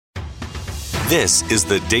This is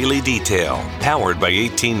the Daily Detail, powered by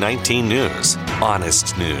 1819 News.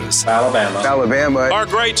 Honest news. Alabama. Our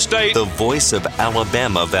great state. The voice of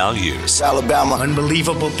Alabama values. Alabama.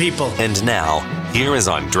 Unbelievable people. And now, here is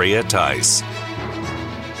Andrea Tice.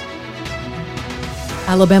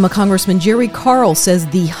 Alabama Congressman Carl says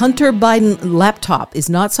the Hunter Biden laptop is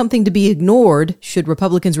not something to be ignored should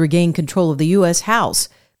Republicans regain control of the U.S. House.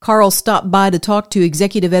 Carl stopped by to talk to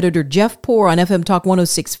executive editor Jeff Poore on FM Talk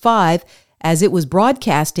 106.5 as it was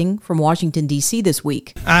broadcasting from Washington, D.C. this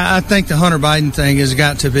week. I think the Hunter Biden thing has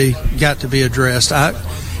got to be addressed.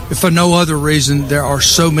 For no other reason, there are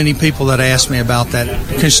so many people that ask me about that,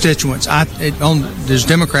 constituents. There's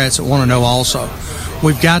Democrats that want to know also.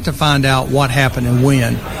 We've got to find out what happened and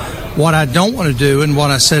when. What I don't want to do, and what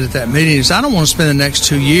I said at that meeting, is I don't want to spend the next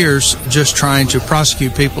 2 years just trying to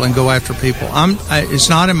prosecute people and go after people. It's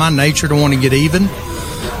not in my nature to want to get even.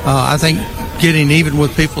 I think getting even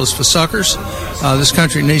with people is for suckers. This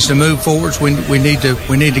country needs to move forwards. We need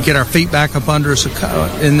to get our feet back up under us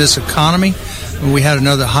in this economy. We had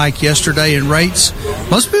another hike yesterday in rates.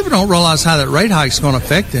 Most people don't realize how that rate hike is going to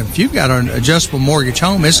affect them. If you've got an adjustable mortgage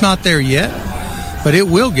home, it's not there yet, but it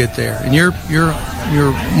will get there, and your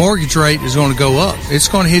mortgage rate is going to go up. It's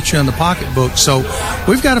going to hit you in the pocketbook. So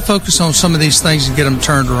we've got to focus on some of these things and get them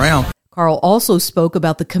turned around. Carl also spoke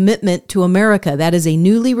about the Commitment to America. That is a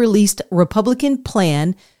newly released Republican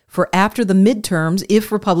plan for after the midterms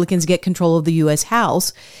if Republicans get control of the U.S.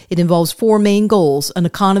 House. It involves four main goals: an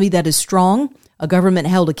economy that is strong, a government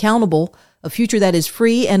held accountable, a future that is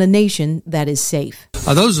free, and a nation that is safe.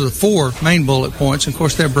 Those are the four main bullet points. Of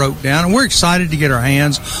course, they're broke down, and we're excited to get our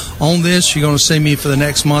hands on this. You're going to see me for the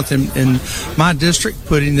next month in my district,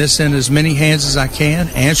 putting this in as many hands as I can,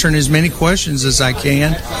 answering as many questions as I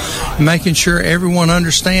can, making sure everyone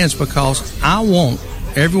understands, because I want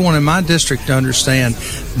everyone in my district to understand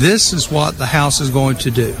this is what the House is going to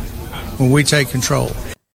do when we take control.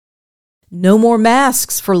 No more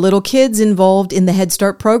masks for little kids involved in the Head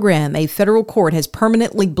Start program. A federal court has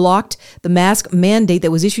permanently blocked the mask mandate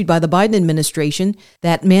that was issued by the Biden administration.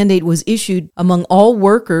 That mandate was issued among all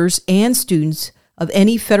workers and students of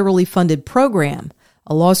any federally funded program.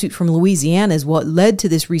 A lawsuit from Louisiana is what led to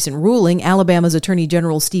this recent ruling. Alabama's Attorney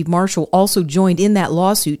General Steve Marshall also joined in that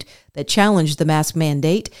lawsuit that challenged the mask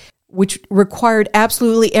mandate, which required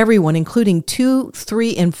absolutely everyone, including 2,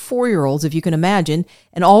 3, and 4-year-olds, if you can imagine,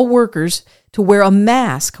 and all workers to wear a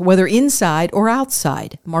mask, whether inside or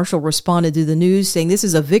outside. Marshall responded to the news saying this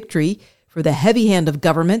is a victory for the heavy hand of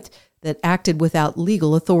government that acted without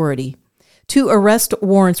legal authority. 2 arrest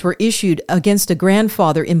warrants were issued against a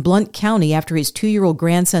grandfather in Blount County after his 2-year-old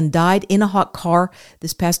grandson died in a hot car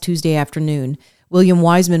this past Tuesday afternoon. William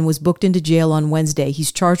Wiseman was booked into jail on Wednesday.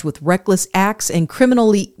 He's charged with reckless acts and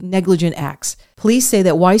criminally negligent acts. Police say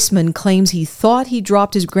that Wiseman claims he thought he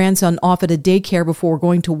dropped his grandson off at a daycare before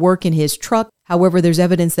going to work in his truck. However, there's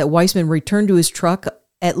evidence that Wiseman returned to his truck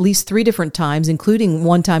at least 3 different times, including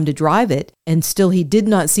one time to drive it, and still he did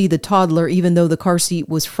not see the toddler even though the car seat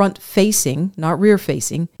was front-facing, not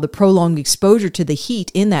rear-facing. The prolonged exposure to the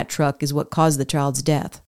heat in that truck is what caused the child's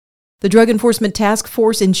death. The Drug Enforcement Task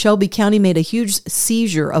Force in Shelby County made a huge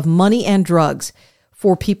seizure of money and drugs.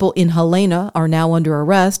 4 people in Helena are now under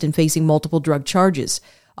arrest and facing multiple drug charges.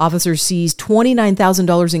 Officers seized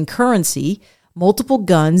 $29,000 in currency, multiple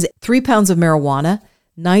guns, 3 pounds of marijuana,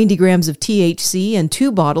 90 grams of THC, and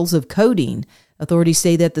 2 bottles of codeine. Authorities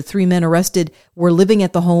say that the 3 men arrested were living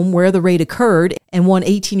at the home where the raid occurred, and one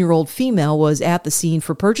 18-year-old female was at the scene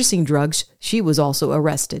for purchasing drugs. She was also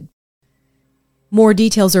arrested. More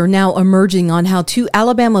details are now emerging on how 2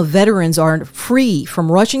 Alabama veterans are free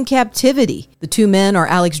from Russian captivity. The 2 men are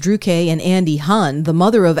Alex Druke and Andy Hunn. The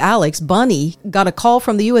mother of Alex, Bunny, got a call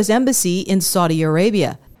from the U.S. Embassy in Saudi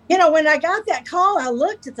Arabia. You know, when I got that call, I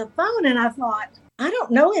looked at the phone and I thought, I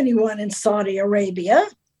don't know anyone in Saudi Arabia,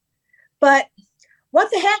 but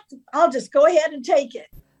what the heck? I'll just go ahead and take it.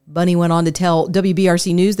 Bunny went on to tell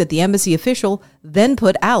WBRC News that the embassy official then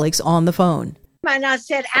put Alex on the phone. And I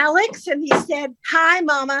said, Alex, and he said, hi,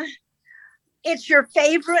 Mama, it's your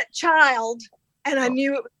favorite child. And I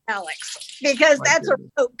knew it was Alex because that's a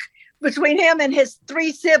joke between him and his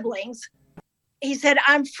 3 siblings. He said,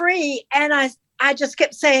 I'm free. And I just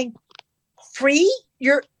kept saying, free?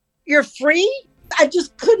 You're free? I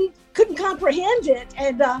just couldn't comprehend it.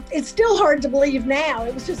 And it's still hard to believe now.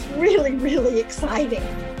 It was just really, really exciting.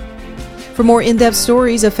 For more in-depth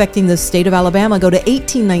stories affecting the state of Alabama, go to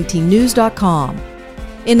 1819news.com.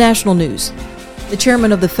 In national news, the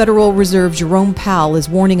chairman of the Federal Reserve, Jerome Powell, is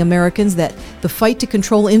warning Americans that the fight to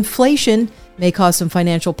control inflation may cause some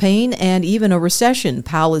financial pain and even a recession.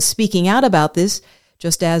 Powell is speaking out about this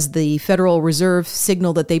just as the Federal Reserve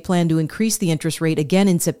signaled that they plan to increase the interest rate again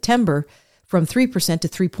in September from 3% to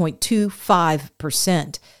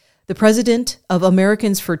 3.25%. The president of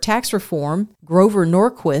Americans for Tax Reform, Grover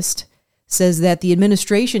Norquist, says that the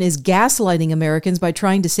administration is gaslighting Americans by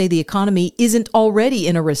trying to say the economy isn't already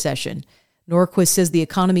in a recession. Norquist says the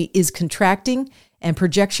economy is contracting and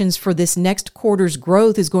projections for this next quarter's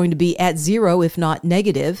growth is going to be at zero, if not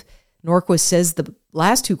negative. Norquist says the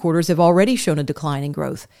last 2 quarters have already shown a decline in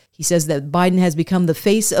growth. He says that Biden has become the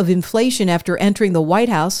face of inflation after entering the White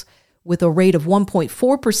House with a rate of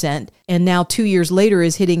 1.4%, and now 2 years later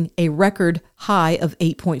is hitting a record high of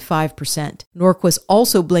 8.5%. Norquist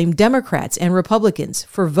also blamed Democrats and Republicans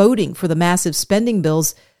for voting for the massive spending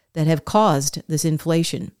bills that have caused this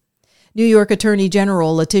inflation. New York Attorney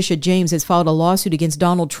General Letitia James has filed a lawsuit against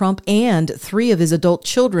Donald Trump and 3 of his adult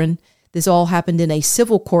children. This all happened in a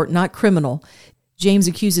civil court, not criminal. James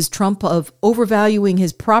accuses Trump of overvaluing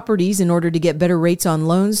his properties in order to get better rates on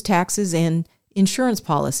loans, taxes, and insurance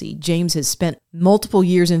policy. James has spent multiple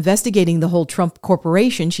years investigating the whole Trump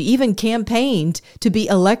corporation. She even campaigned to be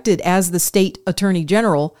elected as the state attorney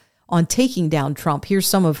general on taking down Trump. Here's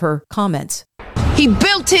some of her comments. He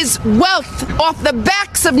built his wealth off the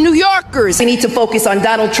backs of New Yorkers. We need to focus on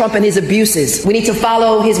Donald Trump and his abuses. We need to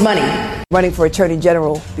follow his money. Running for attorney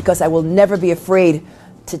general because I will never be afraid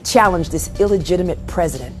to challenge this illegitimate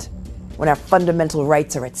president when our fundamental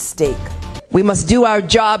rights are at stake. We must do our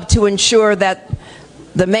job to ensure that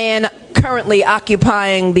the man currently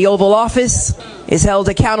occupying the Oval Office is held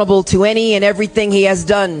accountable to any and everything he has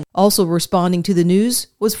done. Also responding to the news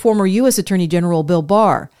was former U.S. Attorney General Bill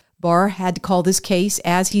Barr. Barr had to call this case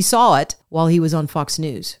as he saw it while he was on Fox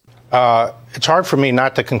News. It's hard for me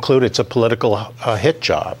not to conclude it's a political hit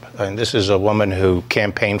job. And this is a woman who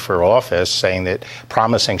campaigned for office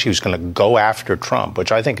promising she was going to go after Trump,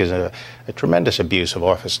 which I think is a tremendous abuse of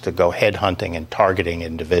office to go headhunting and targeting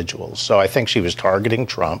individuals. So I think she was targeting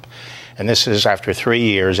Trump. And this is, after 3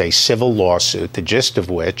 years, a civil lawsuit, the gist of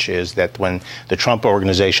which is that when the Trump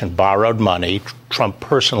organization borrowed money, Trump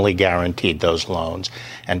personally guaranteed those loans.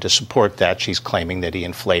 And to support that, she's claiming that he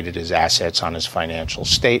inflated his assets on his financial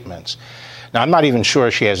statements. Now, I'm not even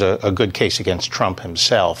sure she has a good case against Trump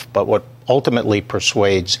himself. But what ultimately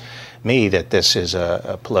persuades me that this is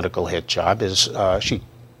a political hit job is she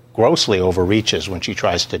grossly overreaches when she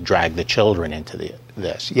tries to drag the children into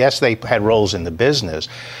this. Yes, they had roles in the business,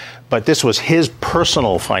 but this was his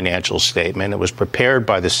personal financial statement. It was prepared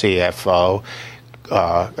by the CFO.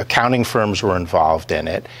 Accounting firms were involved in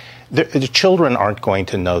it. The children aren't going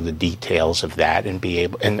to know the details of that and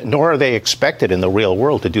nor are they expected in the real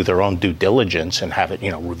world to do their own due diligence and have it,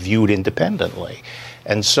 reviewed independently.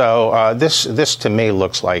 And so this to me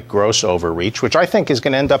looks like gross overreach, which I think is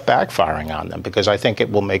going to end up backfiring on them because I think it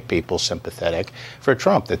will make people sympathetic for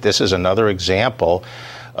Trump, that this is another example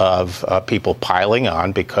of people piling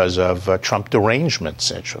on because of Trump derangement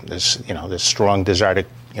syndrome, this strong desire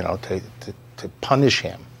to punish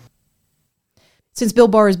him. Since Bill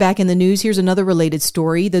Barr is back in the news, here's another related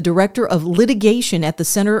story. The director of litigation at the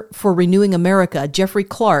Center for Renewing America, Jeffrey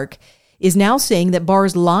Clark, is now saying that Barr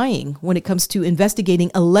is lying when it comes to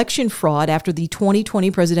investigating election fraud after the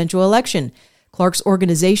 2020 presidential election. Clark's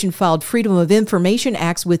organization filed Freedom of Information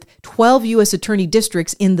Acts with 12 U.S. attorney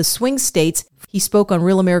districts in the swing states. He spoke on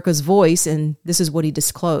Real America's Voice, and this is what he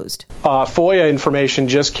disclosed. FOIA information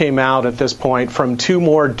just came out at this point from 2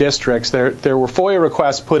 more districts. There were FOIA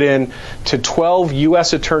requests put in to 12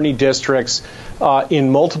 U.S. attorney districts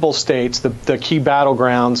in multiple states, the key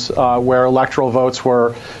battlegrounds where electoral votes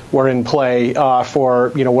were in play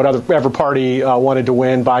for whatever party wanted to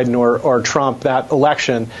win, Biden or Trump, that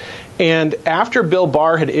election. And after Bill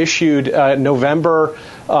Barr had issued November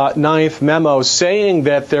 9th memo saying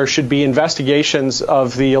that there should be investigations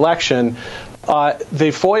of the election,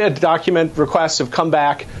 the FOIA document requests have come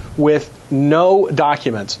back with no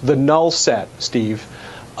documents, the null set, Steve.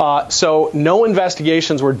 So no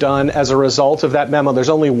investigations were done as a result of that memo. There's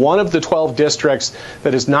only one of the 12 districts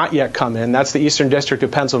that has not yet come in. That's the Eastern District of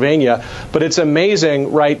Pennsylvania. But it's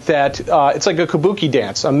amazing, right, that it's like a kabuki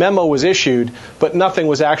dance. A memo was issued, but nothing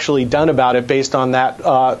was actually done about it based on that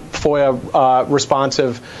FOIA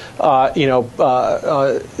responsive,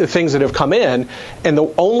 things that have come in. And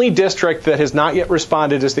the only district that has not yet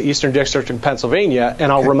responded is the Eastern District of Pennsylvania.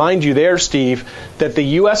 And I'll remind you there, Steve, that the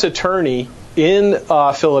U.S. attorney in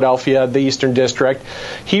Philadelphia, the Eastern District,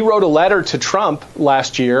 he wrote a letter to Trump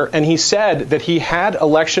last year, and he said that he had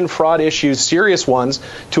election fraud issues, serious ones,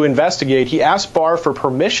 to investigate. He asked Barr for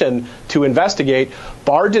permission to investigate.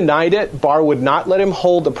 Barr denied it. Barr would not let him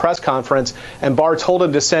hold a press conference, and Barr told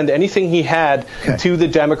him to send anything he had to the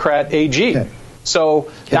Democrat AG.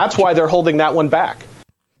 So that's why they're holding that one back.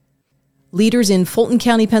 Leaders in Fulton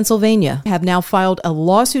County, Pennsylvania, have now filed a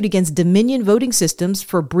lawsuit against Dominion Voting Systems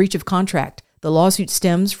for breach of contract. The lawsuit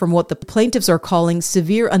stems from what the plaintiffs are calling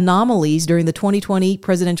severe anomalies during the 2020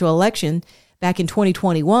 presidential election. Back in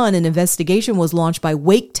 2021, an investigation was launched by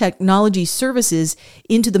Wake Technology Services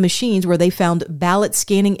into the machines where they found ballot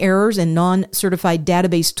scanning errors and non-certified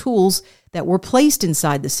database tools that were placed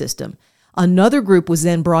inside the system. Another group was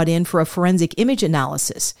then brought in for a forensic image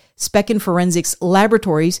analysis. Specken Forensics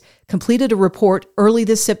Laboratories completed a report early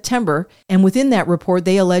this September, and within that report,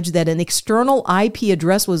 they alleged that an external IP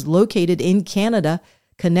address was located in Canada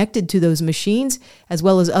connected to those machines, as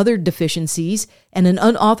well as other deficiencies, and an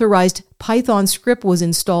unauthorized Python script was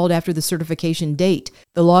installed after the certification date.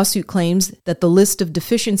 The lawsuit claims that the list of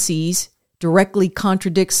deficiencies directly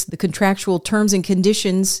contradicts the contractual terms and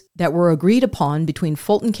conditions that were agreed upon between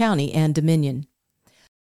Fulton County and Dominion.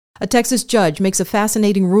 A Texas judge makes a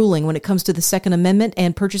fascinating ruling when it comes to the Second Amendment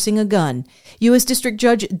and purchasing a gun. U.S. District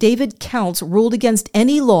Judge David Counts ruled against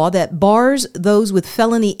any law that bars those with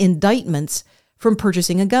felony indictments from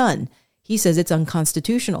purchasing a gun. He says it's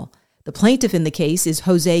unconstitutional. The plaintiff in the case is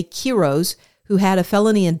Jose Quiroz, who had a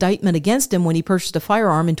felony indictment against him when he purchased a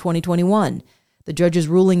firearm in 2021. The judge's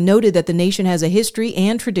ruling noted that the nation has a history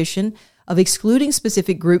and tradition of excluding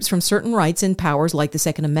specific groups from certain rights and powers like the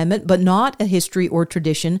Second Amendment, but not a history or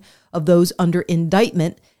tradition of those under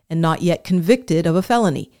indictment and not yet convicted of a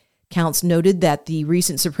felony. Counts noted that the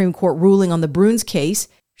recent Supreme Court ruling on the Bruins case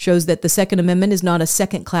shows that the Second Amendment is not a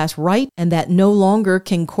second-class right and that no longer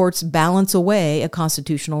can courts balance away a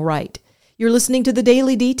constitutional right. You're listening to The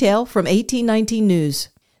Daily Detail from 1819 News.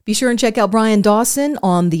 Be sure and check out Brian Dawson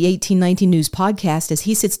on the 1819 News podcast as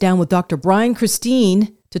he sits down with Dr. Brian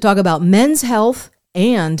Christine to talk about men's health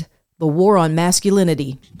and the war on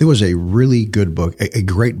masculinity. There was a really good book, a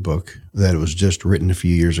great book, that was just written a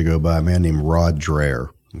few years ago by a man named Rod Dreher.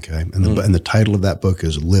 Okay, and the title of that book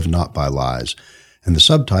is "Live Not by Lies," and the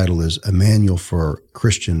subtitle is "A Manual for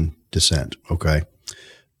Christian Dissent." Okay,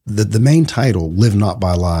 the main title, "Live Not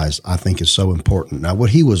by Lies," I think is so important. Now, what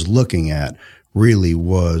he was looking at really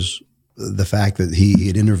was the fact that he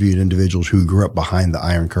had interviewed individuals who grew up behind the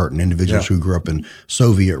Iron Curtain, individuals who grew up in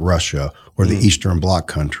Soviet Russia or the Eastern Bloc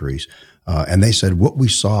countries. And they said what we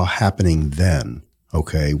saw happening then,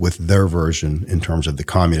 okay, with their version in terms of the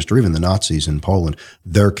communists or even the Nazis in Poland,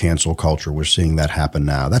 their cancel culture, we're seeing that happen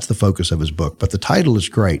now. That's the focus of his book. But the title is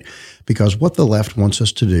great because what the left wants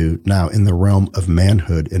us to do now in the realm of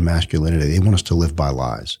manhood and masculinity, they want us to live by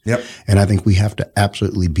lies. Yep. And I think we have to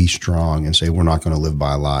absolutely be strong and say we're not going to live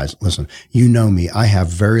by lies. Listen, you know me, I have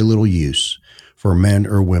very little use for men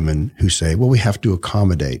or women who say, well, we have to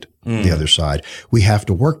accommodate the other side. We have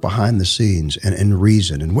to work behind the scenes and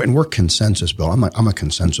reason and we're consensus builder. I'm a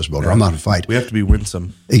consensus builder. Yeah. I'm not a fight. We have to be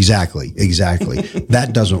winsome. Exactly.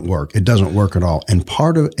 That doesn't work. It doesn't work at all. And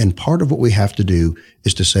part of what we have to do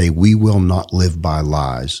is to say we will not live by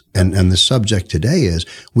lies. And the subject today is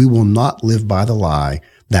we will not live by the lie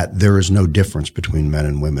that there is no difference between men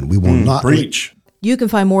and women. We will not preach. You can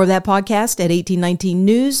find more of that podcast at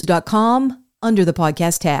 1819news.com under the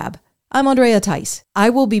podcast tab. I'm Andrea Tice. I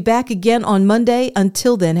will be back again on Monday.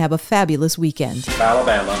 Until then, have a fabulous weekend.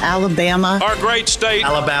 Alabama. Our great state.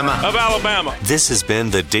 Alabama. Of Alabama. This has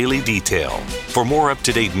been The Daily Detail. For more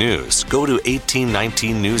up-to-date news, go to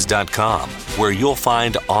 1819news.com, where you'll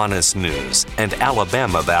find honest news and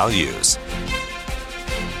Alabama values.